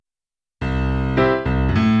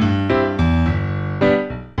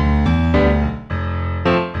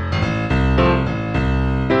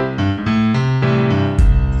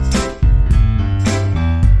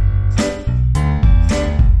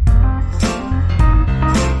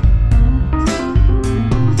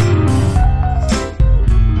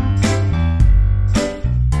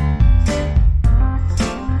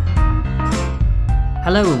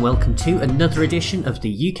Hello and welcome to another edition of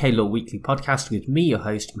the UK Law Weekly podcast with me, your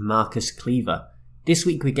host, Marcus Cleaver. This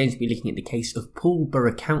week we're going to be looking at the case of Poole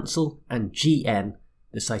Borough Council and GN.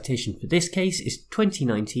 The citation for this case is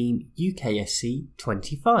 2019 UKSC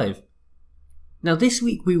 25. Now this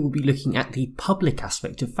week we will be looking at the public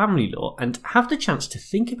aspect of family law and have the chance to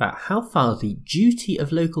think about how far the duty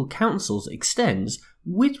of local councils extends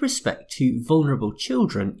with respect to vulnerable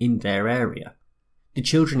children in their area. The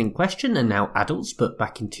children in question are now adults, but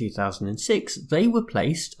back in 2006 they were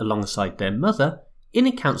placed, alongside their mother, in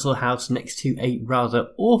a council house next to a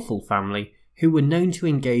rather awful family who were known to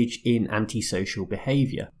engage in antisocial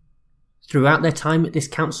behaviour. Throughout their time at this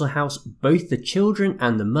council house, both the children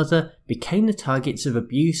and the mother became the targets of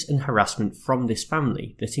abuse and harassment from this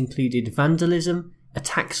family that included vandalism,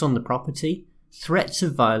 attacks on the property, threats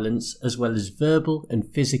of violence, as well as verbal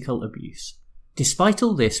and physical abuse. Despite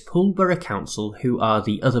all this, Poole Borough Council, who are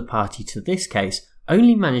the other party to this case,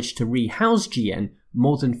 only managed to rehouse GN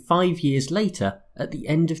more than 5 years later at the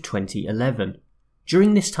end of 2011.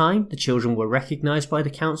 During this time, the children were recognised by the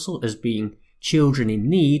council as being children in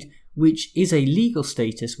need, which is a legal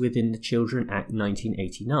status within the Children Act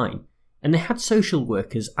 1989, and they had social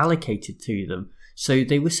workers allocated to them, so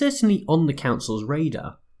they were certainly on the council's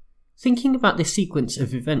radar. Thinking about this sequence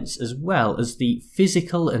of events as well as the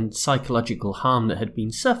physical and psychological harm that had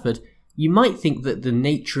been suffered, you might think that the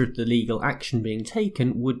nature of the legal action being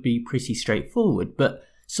taken would be pretty straightforward, but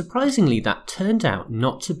surprisingly that turned out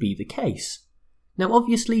not to be the case. Now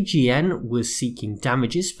obviously GN was seeking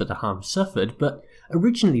damages for the harm suffered, but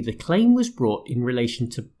originally the claim was brought in relation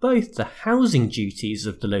to both the housing duties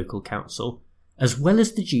of the local council as well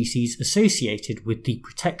as the duties associated with the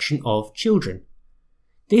protection of children.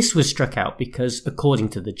 This was struck out because, according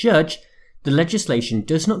to the judge, the legislation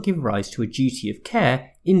does not give rise to a duty of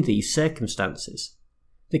care in these circumstances.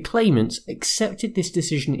 The claimants accepted this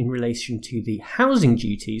decision in relation to the housing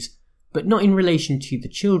duties, but not in relation to the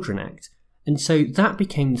Children Act, and so that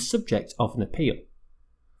became the subject of an appeal.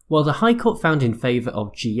 While the High Court found in favour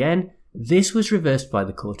of GN, this was reversed by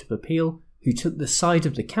the Court of Appeal, who took the side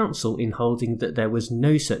of the council in holding that there was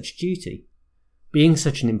no such duty. Being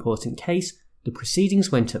such an important case, the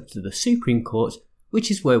proceedings went up to the Supreme Court,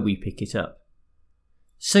 which is where we pick it up.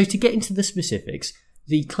 So to get into the specifics,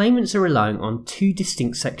 the claimants are relying on two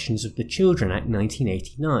distinct sections of the Children Act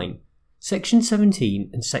 1989, Section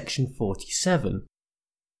 17 and Section 47.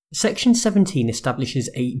 Section 17 establishes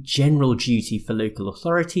a general duty for local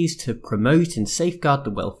authorities to promote and safeguard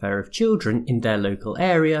the welfare of children in their local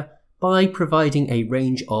area by providing a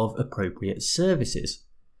range of appropriate services.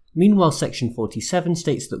 Meanwhile, Section 47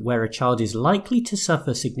 states that where a child is likely to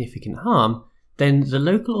suffer significant harm, then the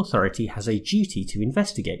local authority has a duty to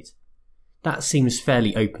investigate. That seems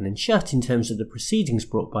fairly open and shut in terms of the proceedings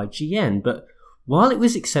brought by GN, but while it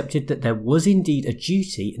was accepted that there was indeed a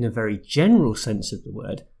duty in a very general sense of the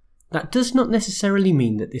word, that does not necessarily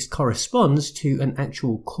mean that this corresponds to an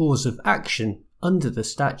actual cause of action under the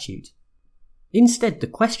statute. Instead, the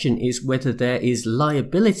question is whether there is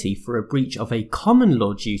liability for a breach of a common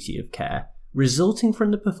law duty of care resulting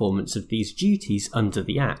from the performance of these duties under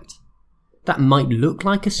the Act. That might look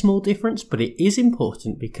like a small difference, but it is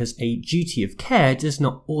important because a duty of care does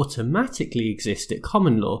not automatically exist at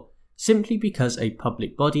common law simply because a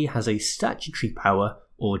public body has a statutory power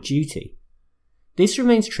or duty. This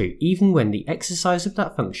remains true even when the exercise of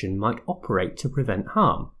that function might operate to prevent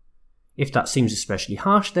harm. If that seems especially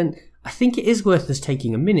harsh, then I think it is worth us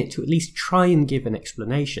taking a minute to at least try and give an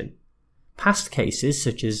explanation. Past cases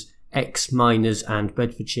such as Ex Miners and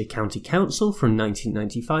Bedfordshire County Council from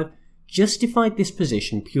 1995 justified this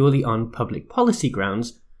position purely on public policy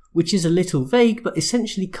grounds, which is a little vague but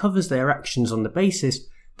essentially covers their actions on the basis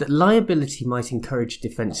that liability might encourage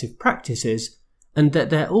defensive practices and that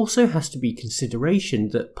there also has to be consideration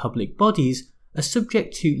that public bodies are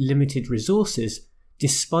subject to limited resources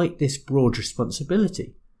despite this broad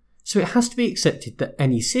responsibility. So it has to be accepted that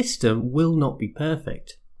any system will not be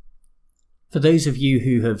perfect. For those of you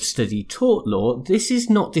who have studied tort law, this is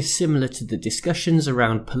not dissimilar to the discussions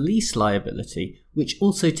around police liability, which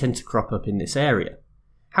also tend to crop up in this area.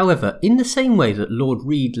 However, in the same way that Lord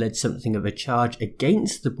Reid led something of a charge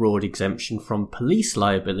against the broad exemption from police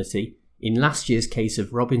liability in last year's case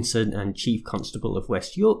of Robinson and Chief Constable of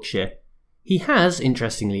West Yorkshire, he has,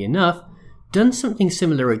 interestingly enough, done something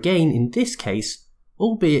similar again in this case,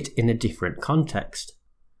 albeit in a different context.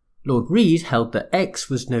 Lord Reid held that X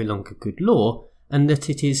was no longer good law and that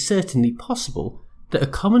it is certainly possible that a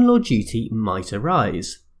common law duty might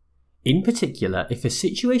arise. In particular, if a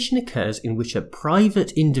situation occurs in which a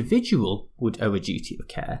private individual would owe a duty of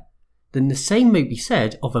care, then the same may be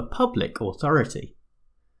said of a public authority.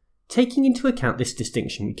 Taking into account this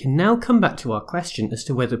distinction, we can now come back to our question as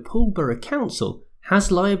to whether Poole Borough Council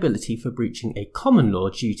has liability for breaching a common law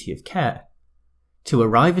duty of care. To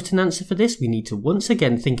arrive at an answer for this, we need to once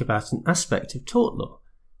again think about an aspect of tort law,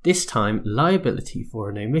 this time liability for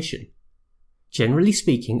an omission. Generally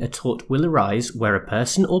speaking, a tort will arise where a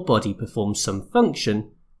person or body performs some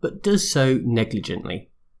function, but does so negligently.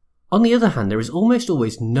 On the other hand, there is almost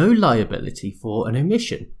always no liability for an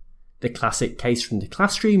omission. The classic case from the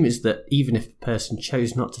classroom is that even if a person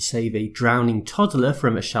chose not to save a drowning toddler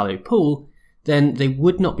from a shallow pool, then they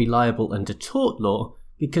would not be liable under tort law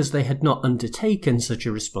because they had not undertaken such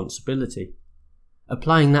a responsibility.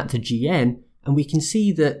 Applying that to GN, and we can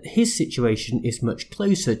see that his situation is much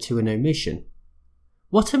closer to an omission.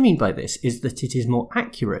 What I mean by this is that it is more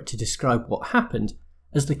accurate to describe what happened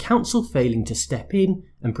as the council failing to step in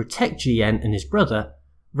and protect GN and his brother,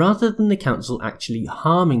 rather than the council actually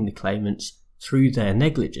harming the claimants through their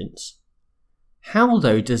negligence. How,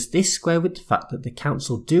 though, does this square with the fact that the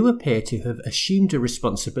council do appear to have assumed a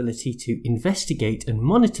responsibility to investigate and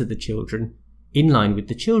monitor the children in line with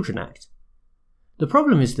the Children Act? The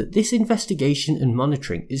problem is that this investigation and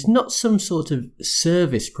monitoring is not some sort of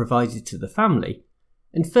service provided to the family,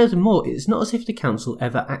 and furthermore, it is not as if the council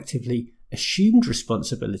ever actively assumed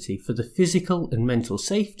responsibility for the physical and mental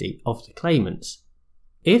safety of the claimants.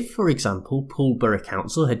 If, for example, Poole Borough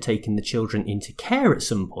Council had taken the children into care at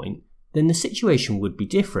some point, then the situation would be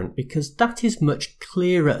different because that is much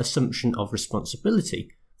clearer assumption of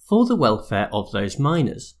responsibility for the welfare of those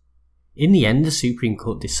minors. In the end, the Supreme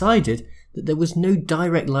Court decided that there was no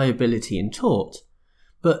direct liability in tort.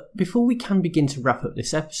 But before we can begin to wrap up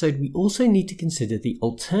this episode, we also need to consider the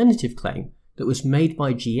alternative claim that was made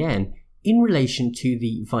by GN in relation to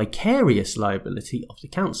the vicarious liability of the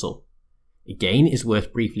council. Again, it is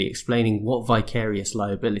worth briefly explaining what vicarious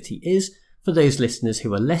liability is for those listeners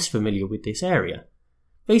who are less familiar with this area.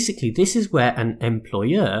 Basically, this is where an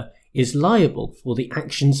employer is liable for the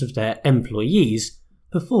actions of their employees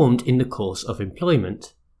performed in the course of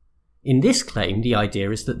employment. In this claim, the idea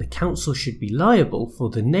is that the council should be liable for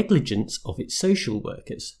the negligence of its social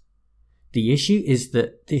workers. The issue is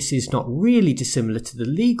that this is not really dissimilar to the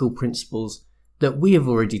legal principles that we have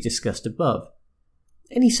already discussed above.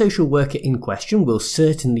 Any social worker in question will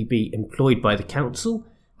certainly be employed by the council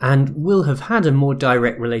and will have had a more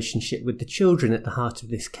direct relationship with the children at the heart of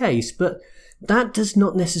this case, but that does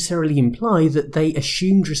not necessarily imply that they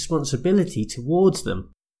assumed responsibility towards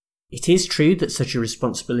them. It is true that such a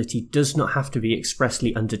responsibility does not have to be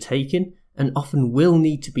expressly undertaken and often will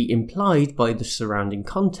need to be implied by the surrounding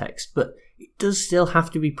context, but it does still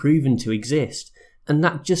have to be proven to exist, and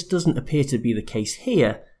that just doesn't appear to be the case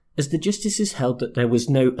here, as the justices held that there was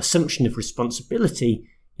no assumption of responsibility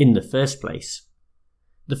in the first place.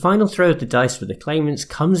 The final throw of the dice for the claimants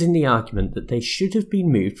comes in the argument that they should have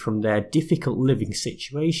been moved from their difficult living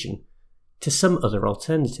situation to some other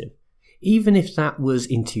alternative, even if that was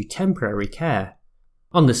into temporary care.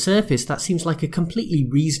 On the surface, that seems like a completely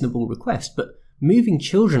reasonable request, but moving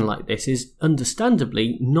children like this is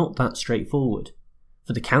understandably not that straightforward.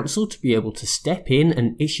 For the council to be able to step in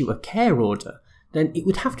and issue a care order, then it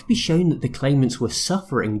would have to be shown that the claimants were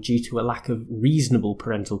suffering due to a lack of reasonable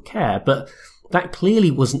parental care, but that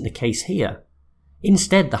clearly wasn't the case here.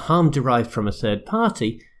 Instead, the harm derived from a third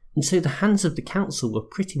party, and so the hands of the council were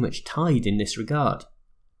pretty much tied in this regard.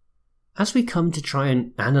 As we come to try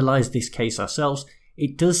and analyse this case ourselves,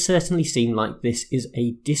 it does certainly seem like this is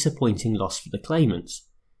a disappointing loss for the claimants.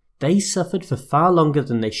 They suffered for far longer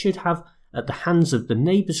than they should have at the hands of the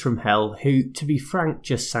neighbours from hell who, to be frank,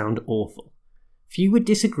 just sound awful. Few would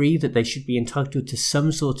disagree that they should be entitled to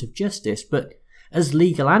some sort of justice, but as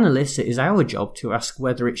legal analysts it is our job to ask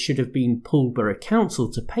whether it should have been Poole Borough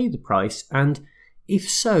Council to pay the price, and if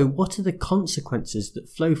so, what are the consequences that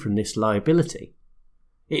flow from this liability?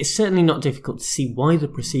 It is certainly not difficult to see why the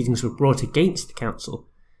proceedings were brought against the council,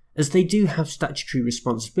 as they do have statutory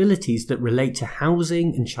responsibilities that relate to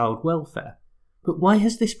housing and child welfare. But why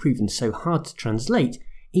has this proven so hard to translate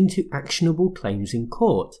into actionable claims in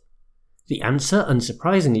court? The answer,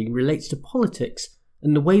 unsurprisingly, relates to politics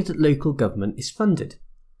and the way that local government is funded.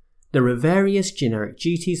 There are various generic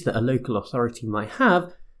duties that a local authority might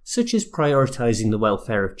have, such as prioritising the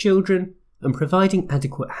welfare of children and providing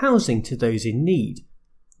adequate housing to those in need.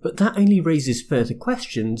 But that only raises further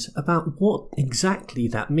questions about what exactly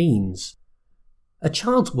that means. A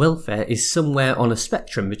child's welfare is somewhere on a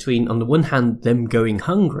spectrum between, on the one hand, them going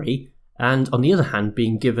hungry, and on the other hand,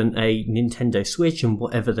 being given a Nintendo Switch and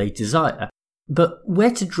whatever they desire. But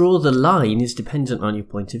where to draw the line is dependent on your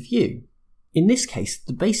point of view. In this case,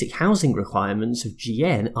 the basic housing requirements of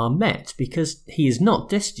GN are met because he is not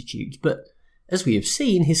destitute, but as we have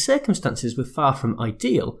seen, his circumstances were far from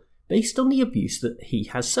ideal based on the abuse that he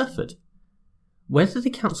has suffered. Whether the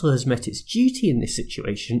council has met its duty in this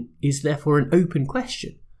situation is therefore an open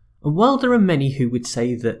question, and while there are many who would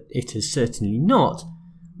say that it has certainly not,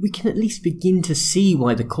 we can at least begin to see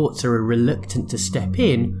why the courts are reluctant to step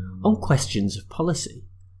in on questions of policy.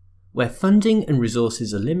 Where funding and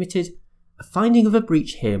resources are limited, a finding of a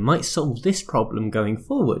breach here might solve this problem going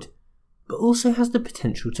forward, but also has the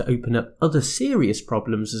potential to open up other serious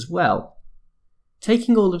problems as well.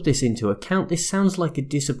 Taking all of this into account, this sounds like a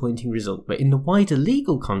disappointing result, but in the wider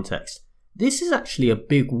legal context, this is actually a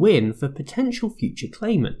big win for potential future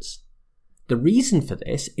claimants. The reason for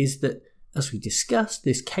this is that, as we discussed,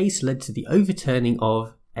 this case led to the overturning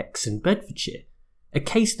of Exon Bedfordshire, a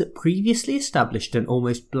case that previously established an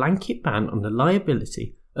almost blanket ban on the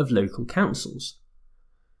liability of local councils.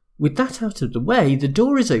 With that out of the way, the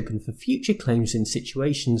door is open for future claims in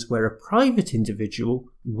situations where a private individual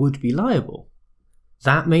would be liable.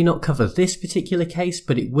 That may not cover this particular case,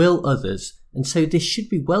 but it will others, and so this should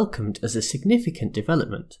be welcomed as a significant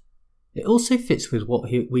development. It also fits with what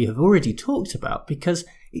we have already talked about because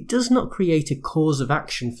it does not create a cause of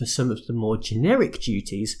action for some of the more generic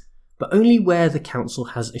duties, but only where the council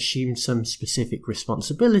has assumed some specific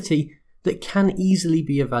responsibility that can easily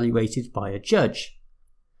be evaluated by a judge.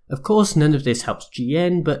 Of course, none of this helps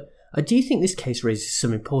GN, but I do think this case raises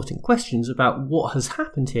some important questions about what has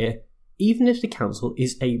happened here, even if the council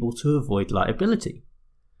is able to avoid liability.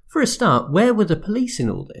 For a start, where were the police in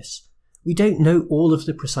all this? We don't know all of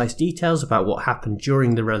the precise details about what happened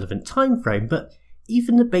during the relevant time frame, but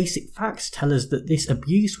even the basic facts tell us that this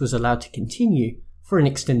abuse was allowed to continue for an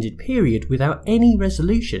extended period without any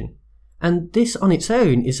resolution, and this on its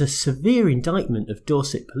own is a severe indictment of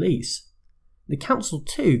Dorset police. The council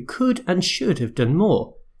too could and should have done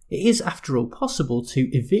more. It is after all possible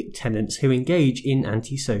to evict tenants who engage in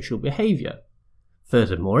antisocial behaviour.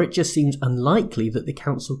 Furthermore, it just seems unlikely that the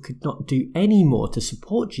council could not do any more to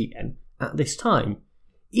support GN at this time,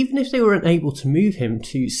 even if they were unable to move him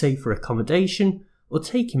to safer accommodation or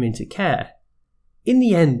take him into care. In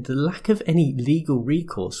the end, the lack of any legal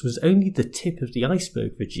recourse was only the tip of the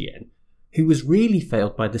iceberg for GN, who was really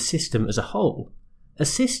failed by the system as a whole, a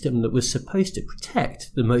system that was supposed to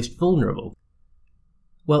protect the most vulnerable.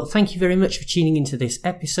 Well, thank you very much for tuning into this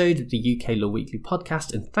episode of the UK Law Weekly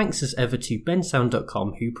podcast, and thanks as ever to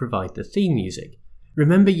bensound.com who provide the theme music.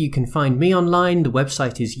 Remember, you can find me online. The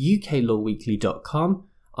website is uklawweekly.com.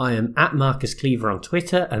 I am at Marcus Cleaver on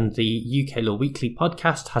Twitter, and the UK Law Weekly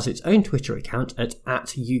podcast has its own Twitter account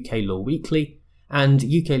at UK Law Weekly. And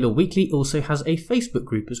UK Law Weekly also has a Facebook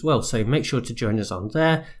group as well, so make sure to join us on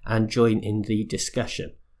there and join in the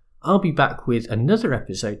discussion. I'll be back with another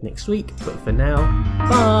episode next week, but for now,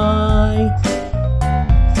 bye!